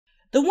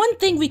The one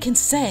thing we can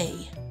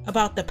say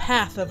about the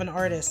path of an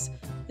artist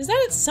is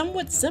that it's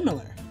somewhat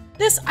similar.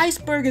 This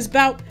iceberg is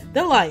about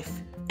the life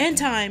and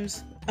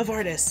times of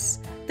artists,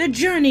 the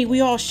journey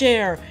we all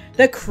share,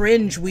 the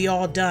cringe we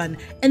all done,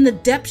 and the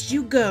depths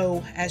you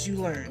go as you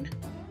learn.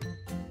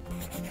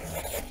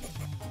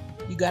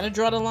 You gotta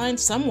draw the line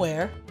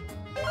somewhere.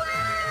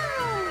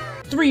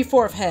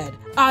 3/4 head,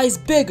 eyes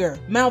bigger,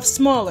 mouth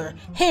smaller,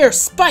 hair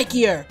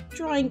spikier.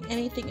 Drawing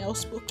anything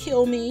else will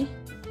kill me.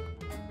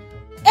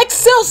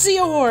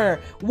 Excelsior!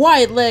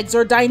 Wide legs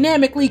are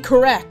dynamically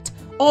correct.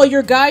 All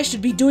your guys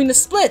should be doing the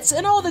splits,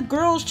 and all the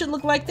girls should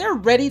look like they're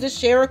ready to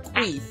share a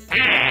queef.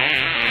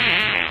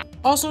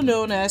 Also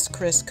known as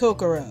Chris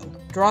Kokoro.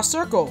 Draw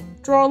circle,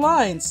 draw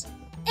lines.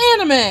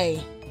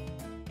 Anime!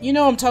 You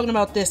know I'm talking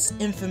about this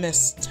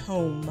infamous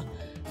tome.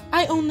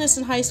 I owned this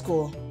in high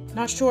school.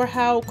 Not sure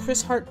how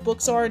Chris Hart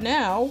books are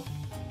now.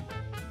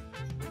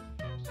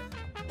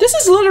 This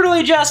is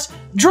literally just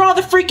draw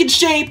the freaking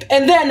shape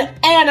and then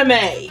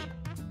anime!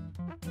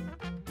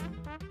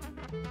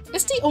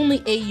 It's the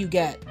only A you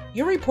get.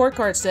 Your report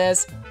card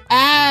says,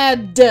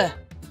 add!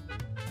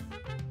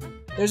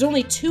 There's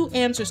only two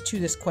answers to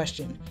this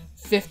question.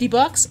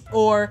 $50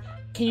 or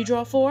can you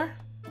draw 4?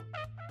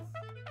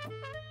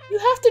 You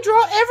have to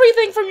draw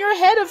everything from your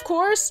head, of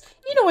course.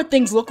 You know what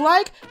things look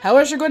like. How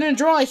else you're going to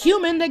draw a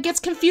human that gets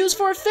confused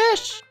for a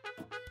fish?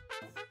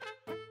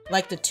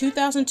 Like the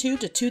 2002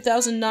 to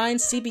 2009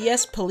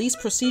 CBS police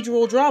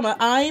procedural drama,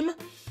 I'm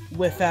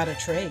Without a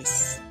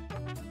Trace.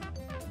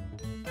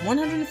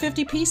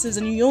 150 pieces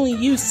and you only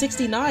use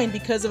 69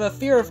 because of a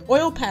fear of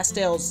oil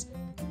pastels.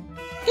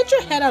 Get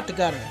your head out the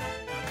gutter.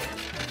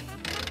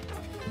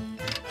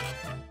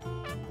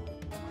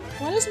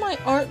 Why does my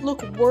art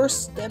look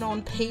worse than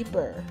on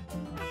paper?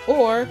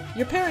 Or,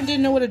 your parent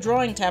didn't know what a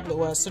drawing tablet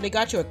was, so they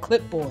got you a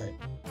clipboard.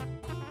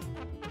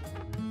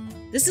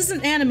 This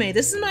isn't anime,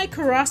 this is my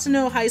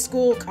Karasuno High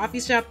School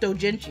coffee shop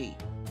doujinshi.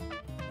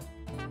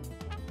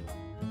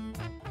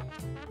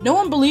 No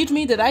one believed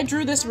me that I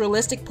drew this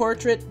realistic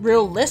portrait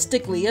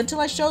realistically until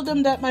I showed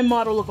them that my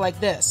model looked like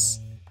this.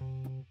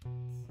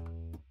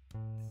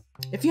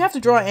 If you have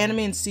to draw anime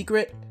in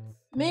secret,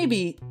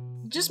 maybe,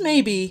 just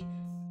maybe,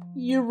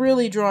 you're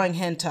really drawing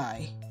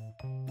hentai.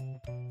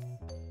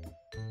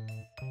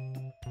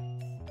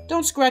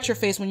 Don't scratch your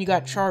face when you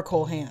got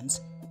charcoal hands.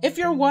 If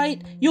you're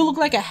white, you'll look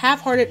like a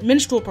half-hearted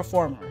minstrel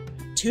performer.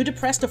 Too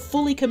depressed to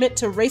fully commit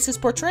to racist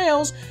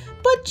portrayals,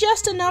 but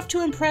just enough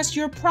to impress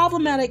your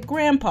problematic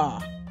grandpa.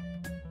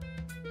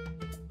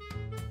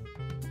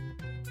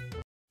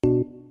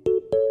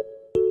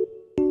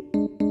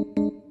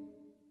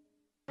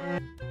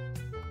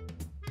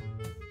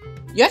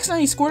 You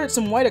accidentally squirted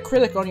some white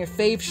acrylic on your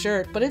fave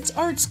shirt, but it's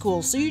art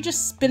school, so you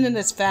just spin it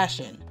as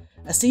fashion.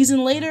 A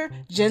season later,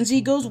 Gen Z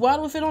goes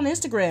wild with it on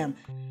Instagram.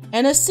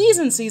 And a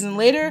season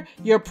later,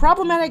 your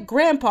problematic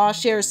grandpa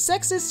shares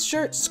sexist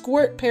shirt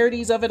squirt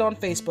parodies of it on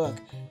Facebook.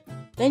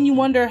 Then you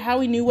wonder how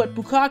he knew what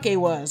bukkake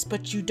was,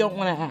 but you don't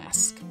want to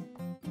ask.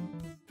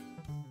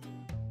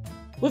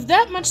 With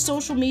that much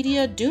social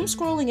media, doom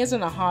scrolling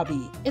isn't a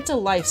hobby, it's a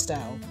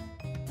lifestyle.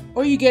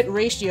 Or you get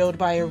ratioed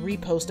by a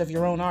repost of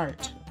your own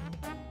art.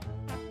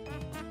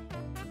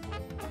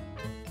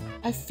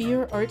 I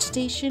fear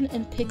ArtStation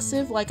and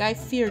Pixiv like I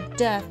fear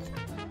death,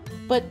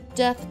 but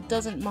death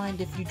doesn't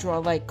mind if you draw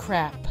like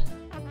crap.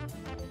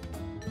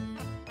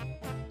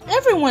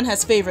 Everyone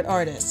has favorite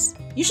artists.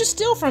 You should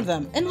steal from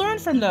them and learn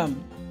from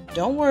them.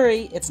 Don't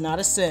worry, it's not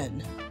a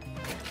sin.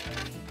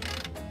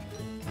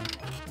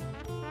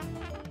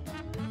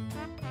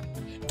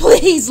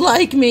 Please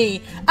like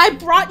me! I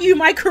brought you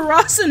my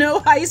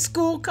Karasuno High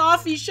School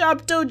coffee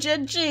shop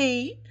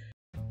doujinshi!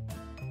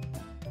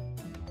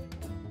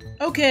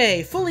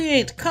 Okay, fully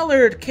inked,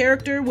 colored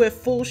character with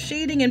full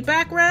shading and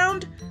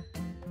background.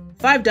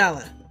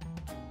 $5.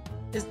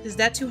 Is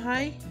that too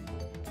high?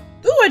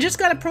 Ooh, I just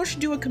got approached to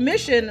do a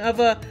commission of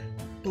a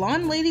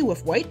blonde lady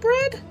with white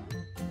bread?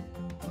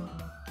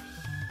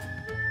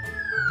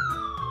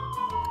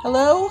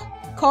 Hello?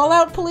 Call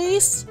out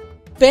police?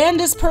 Ban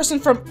this person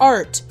from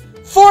art.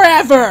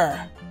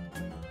 Forever!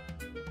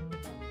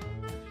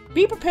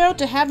 Be prepared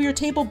to have your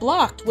table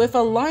blocked with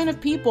a line of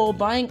people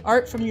buying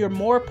art from your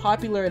more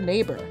popular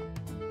neighbor.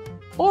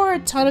 Or a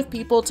ton of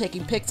people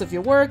taking pics of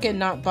your work and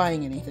not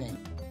buying anything.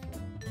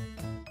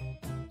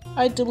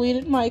 I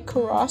deleted my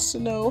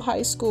Karasuno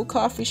High School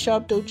coffee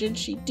shop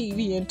doujinshi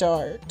deviant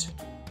art.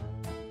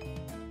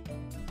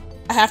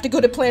 I have to go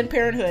to Planned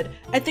Parenthood.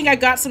 I think I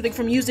got something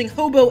from using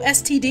Hobo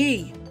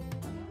STD.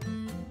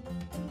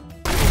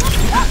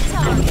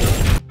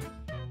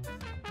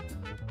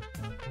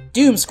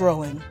 Doom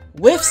scrolling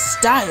with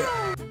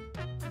style.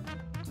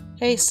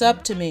 Hey,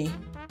 sub to me.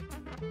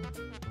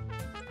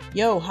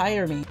 Yo,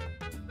 hire me.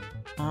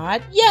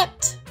 Not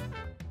yet.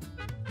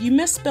 You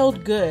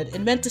misspelled good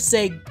and meant to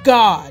say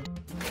God.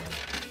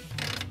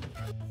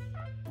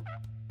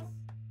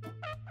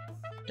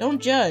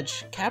 Don't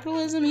judge.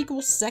 Capitalism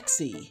equals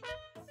sexy.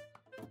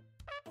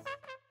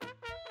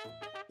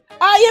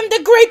 I am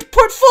the great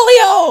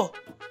portfolio!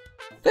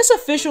 This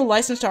official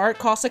license to art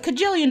costs $1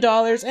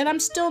 kajillion, and I'm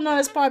still not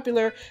as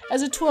popular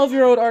as a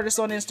 12-year-old artist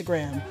on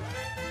Instagram.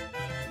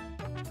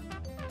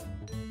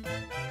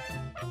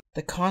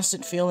 The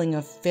constant feeling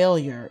of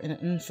failure and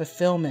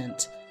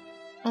unfulfillment.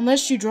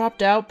 Unless you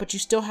dropped out, but you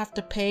still have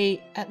to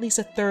pay at least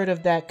 1/3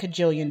 of that $1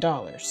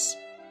 kajillion.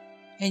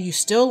 And you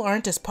still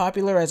aren't as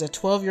popular as a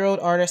 12-year-old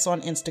artist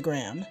on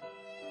Instagram.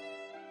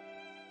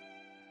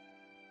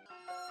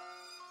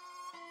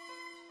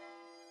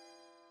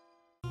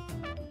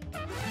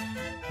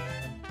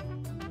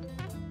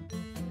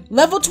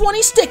 Level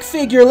 20 stick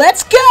figure,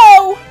 let's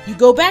go! You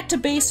go back to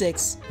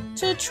basics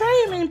to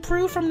try and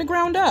improve from the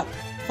ground up,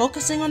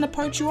 focusing on the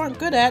parts you aren't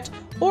good at,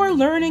 or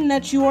learning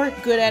that you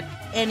aren't good at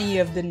any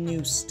of the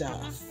new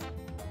stuff.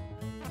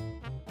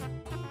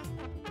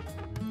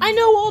 I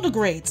know all the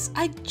greats,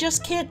 I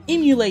just can't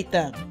emulate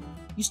them.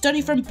 You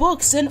study from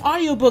books and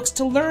audiobooks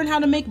to learn how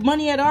to make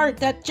money at art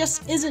that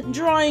just isn't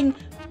drawing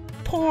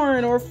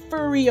porn or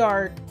furry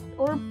art,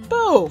 or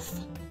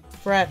both.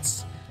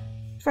 Frets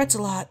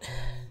a lot.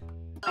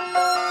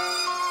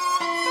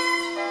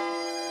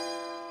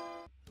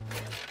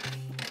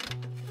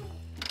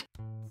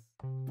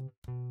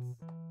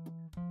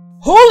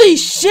 Holy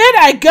shit,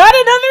 I got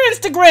another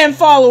Instagram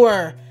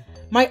follower!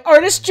 My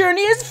artist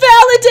journey is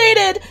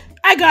validated!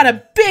 I got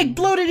a big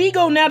bloated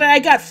ego now that I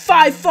got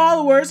 5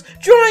 followers.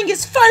 Drawing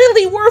is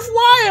finally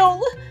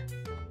worthwhile!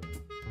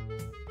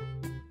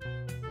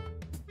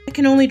 I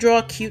can only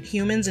draw cute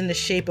humans in the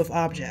shape of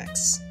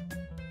objects.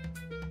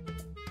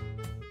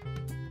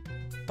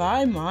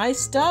 Buy my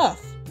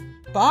stuff.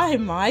 Buy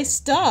my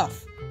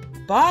stuff.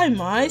 Buy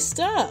my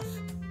stuff.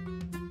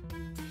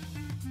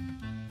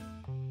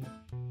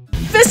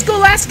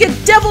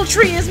 Viscolastic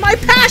deviltry is my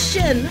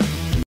passion!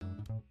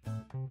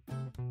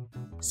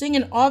 Seeing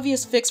an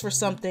obvious fix for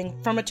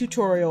something from a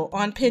tutorial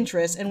on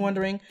Pinterest and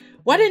wondering,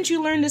 why didn't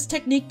you learn this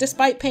technique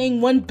despite paying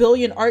 1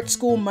 billion art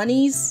school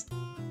monies?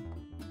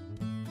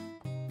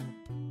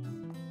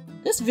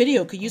 This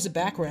video could use a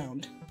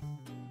background.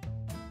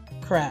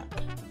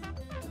 Crap.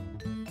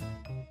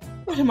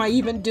 What am I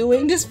even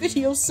doing? This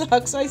video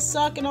sucks. I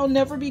suck and I'll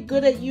never be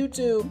good at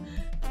YouTube.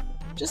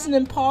 Just an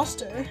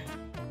imposter.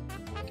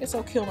 Guess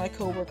I'll kill my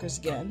coworkers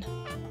again.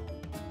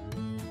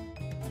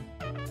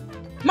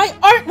 My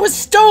art was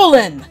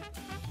stolen!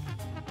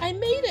 I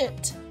made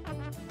it!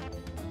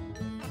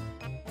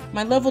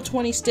 My level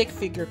 20 stick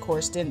figure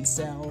course didn't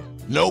sell.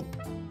 Nope.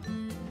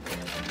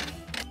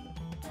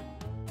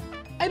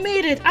 I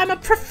made it! I'm a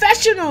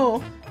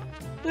professional!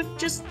 With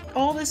just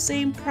all the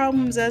same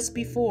problems as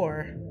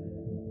before.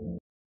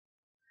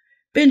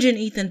 Binging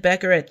Ethan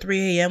Becker at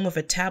 3 a.m. with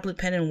a tablet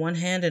pen in one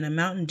hand and a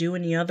Mountain Dew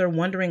in the other,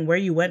 wondering where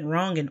you went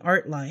wrong in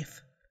art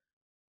life.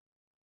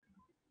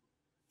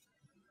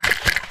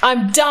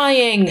 I'm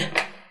dying!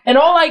 And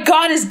all I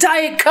got is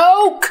Diet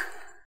Coke!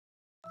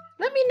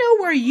 Let me know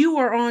where you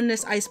are on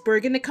this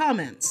iceberg in the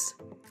comments.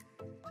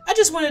 I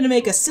just wanted to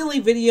make a silly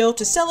video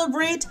to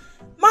celebrate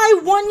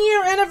my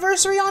 1-year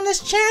anniversary on this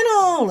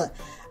channel!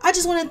 I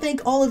just want to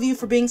thank all of you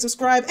for being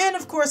subscribed, and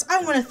of course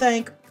I want to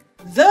thank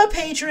the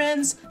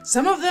patrons.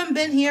 Some of them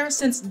been here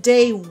since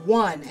day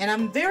 1, and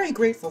I'm very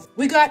grateful.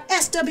 We got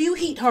SW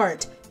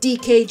Heatheart,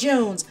 DK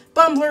Jones,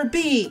 Bumbler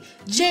B,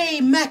 J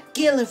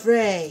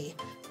McGillivray,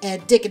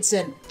 Ed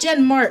Dickinson,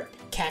 Jen Mart,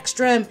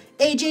 Cackstrem,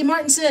 AJ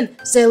Martinson,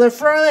 Sailor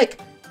Frolic,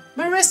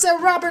 Marissa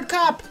Robert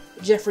Kopp,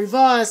 Jeffrey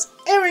Voss,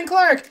 Aaron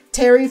Clark,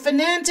 Terry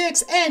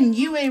Fanantics, and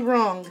UA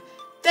Wrong.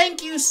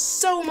 Thank you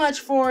so much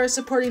for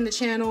supporting the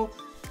channel,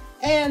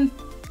 and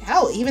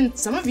hell, even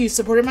some of you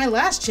supported my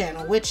last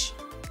channel, which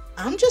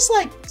I'm just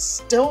like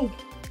still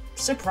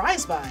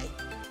surprised by.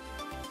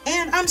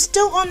 And I'm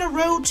still on the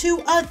road to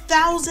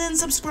 1,000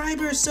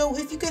 subscribers, so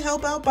if you could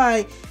help out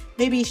by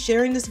maybe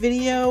sharing this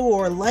video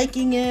or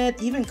liking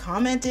it, even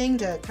commenting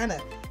to kind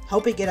of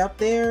help it get up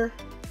there.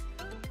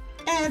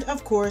 And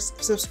of course,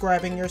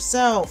 subscribing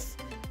yourself.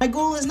 My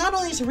goal is not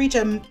only to reach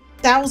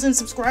 1,000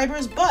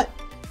 subscribers, but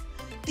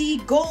the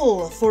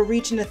goal for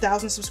reaching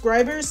 1,000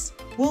 subscribers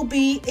will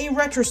be a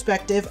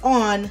retrospective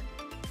on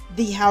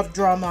the How to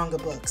Draw Manga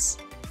books.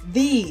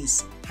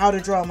 These How to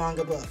Draw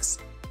Manga books.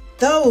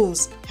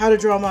 Those How to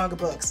Draw Manga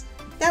books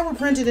that were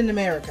printed in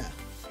America.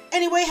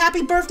 Anyway,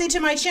 happy birthday to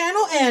my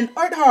channel and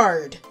art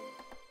hard!